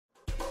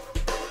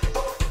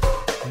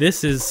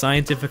This is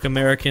Scientific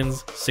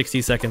American's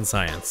 60-Second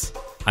Science.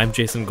 I'm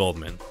Jason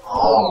Goldman.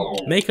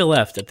 Make a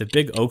left at the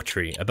big oak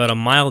tree about a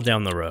mile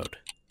down the road.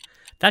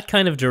 That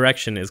kind of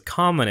direction is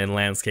common in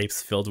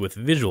landscapes filled with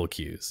visual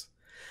cues.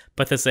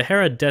 But the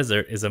Sahara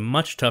Desert is a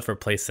much tougher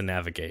place to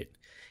navigate.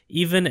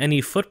 Even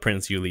any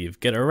footprints you leave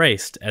get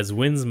erased as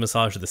winds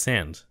massage the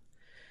sand.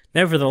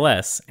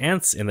 Nevertheless,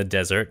 ants in the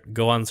desert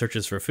go on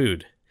searches for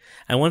food,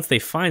 and once they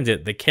find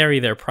it, they carry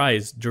their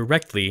prize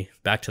directly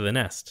back to the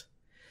nest.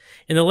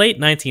 In the late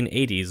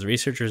 1980s,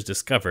 researchers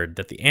discovered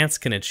that the ants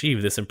can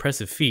achieve this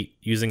impressive feat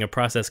using a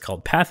process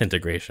called path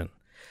integration.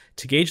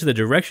 To gauge the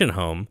direction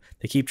home,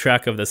 they keep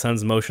track of the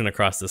sun's motion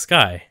across the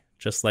sky,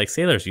 just like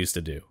sailors used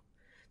to do.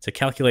 To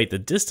calculate the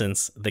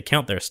distance, they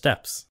count their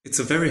steps. It's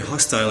a very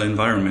hostile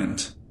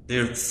environment.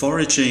 They're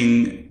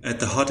foraging at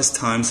the hottest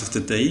times of the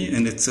day,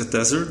 and it's a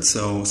desert,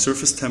 so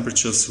surface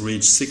temperatures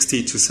reach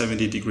 60 to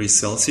 70 degrees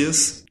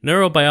Celsius.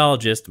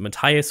 Neurobiologist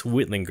Matthias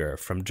Wittlinger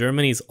from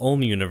Germany's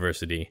Ulm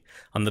University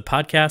on the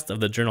podcast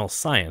of the journal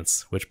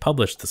Science, which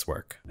published this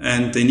work.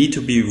 And they need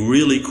to be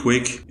really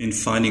quick in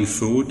finding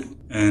food,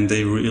 and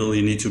they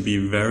really need to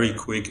be very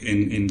quick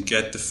in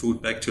get the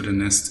food back to the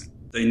nest.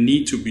 They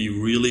need to be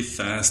really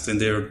fast,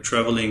 and they're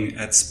traveling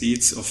at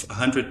speeds of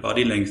 100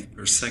 body length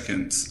per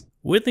second.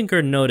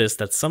 Wittlinger noticed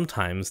that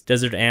sometimes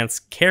desert ants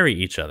carry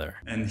each other.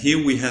 And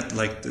here we had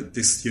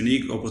this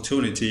unique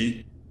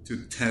opportunity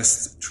to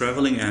test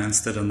traveling ants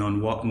that are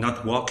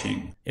not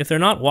walking. If they're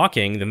not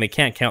walking, then they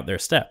can't count their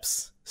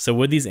steps. So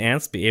would these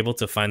ants be able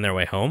to find their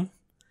way home?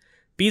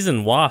 Bees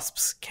and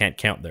wasps can't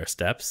count their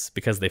steps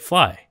because they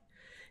fly.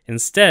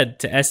 Instead,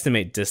 to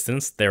estimate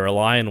distance, they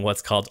rely on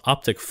what's called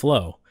optic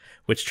flow,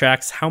 which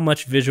tracks how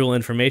much visual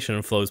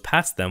information flows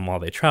past them while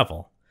they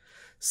travel.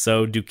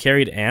 So, do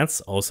carried ants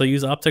also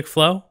use optic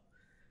flow?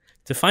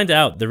 To find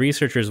out, the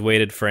researchers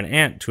waited for an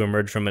ant to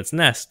emerge from its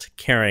nest,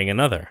 carrying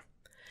another.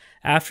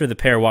 After the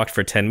pair walked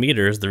for 10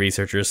 meters, the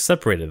researchers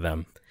separated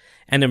them.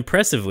 And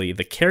impressively,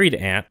 the carried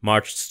ant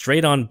marched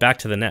straight on back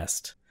to the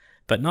nest,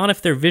 but not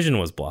if their vision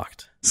was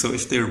blocked. So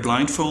if they're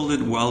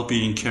blindfolded while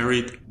being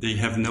carried, they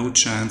have no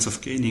chance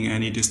of gaining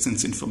any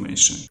distance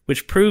information.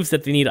 Which proves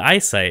that they need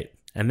eyesight,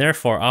 and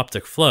therefore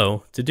optic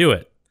flow, to do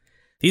it.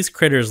 These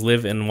critters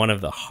live in one of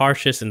the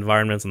harshest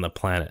environments on the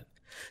planet,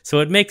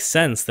 so it makes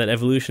sense that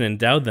evolution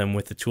endowed them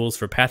with the tools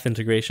for path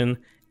integration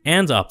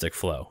and optic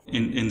flow.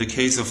 In the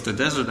case of the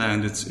desert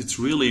ant, it's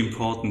really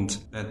important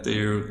that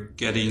they're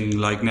getting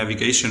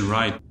navigation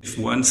right. If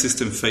one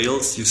system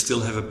fails, you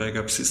still have a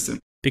backup system.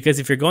 Because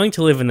if you're going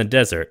to live in the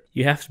desert,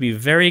 you have to be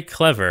very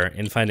clever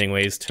in finding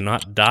ways to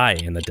not die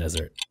in the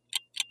desert.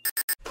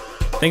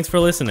 Thanks for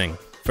listening.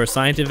 For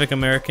Scientific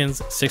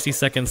American's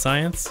 60-Second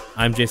Science,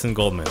 I'm Jason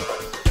Goldman.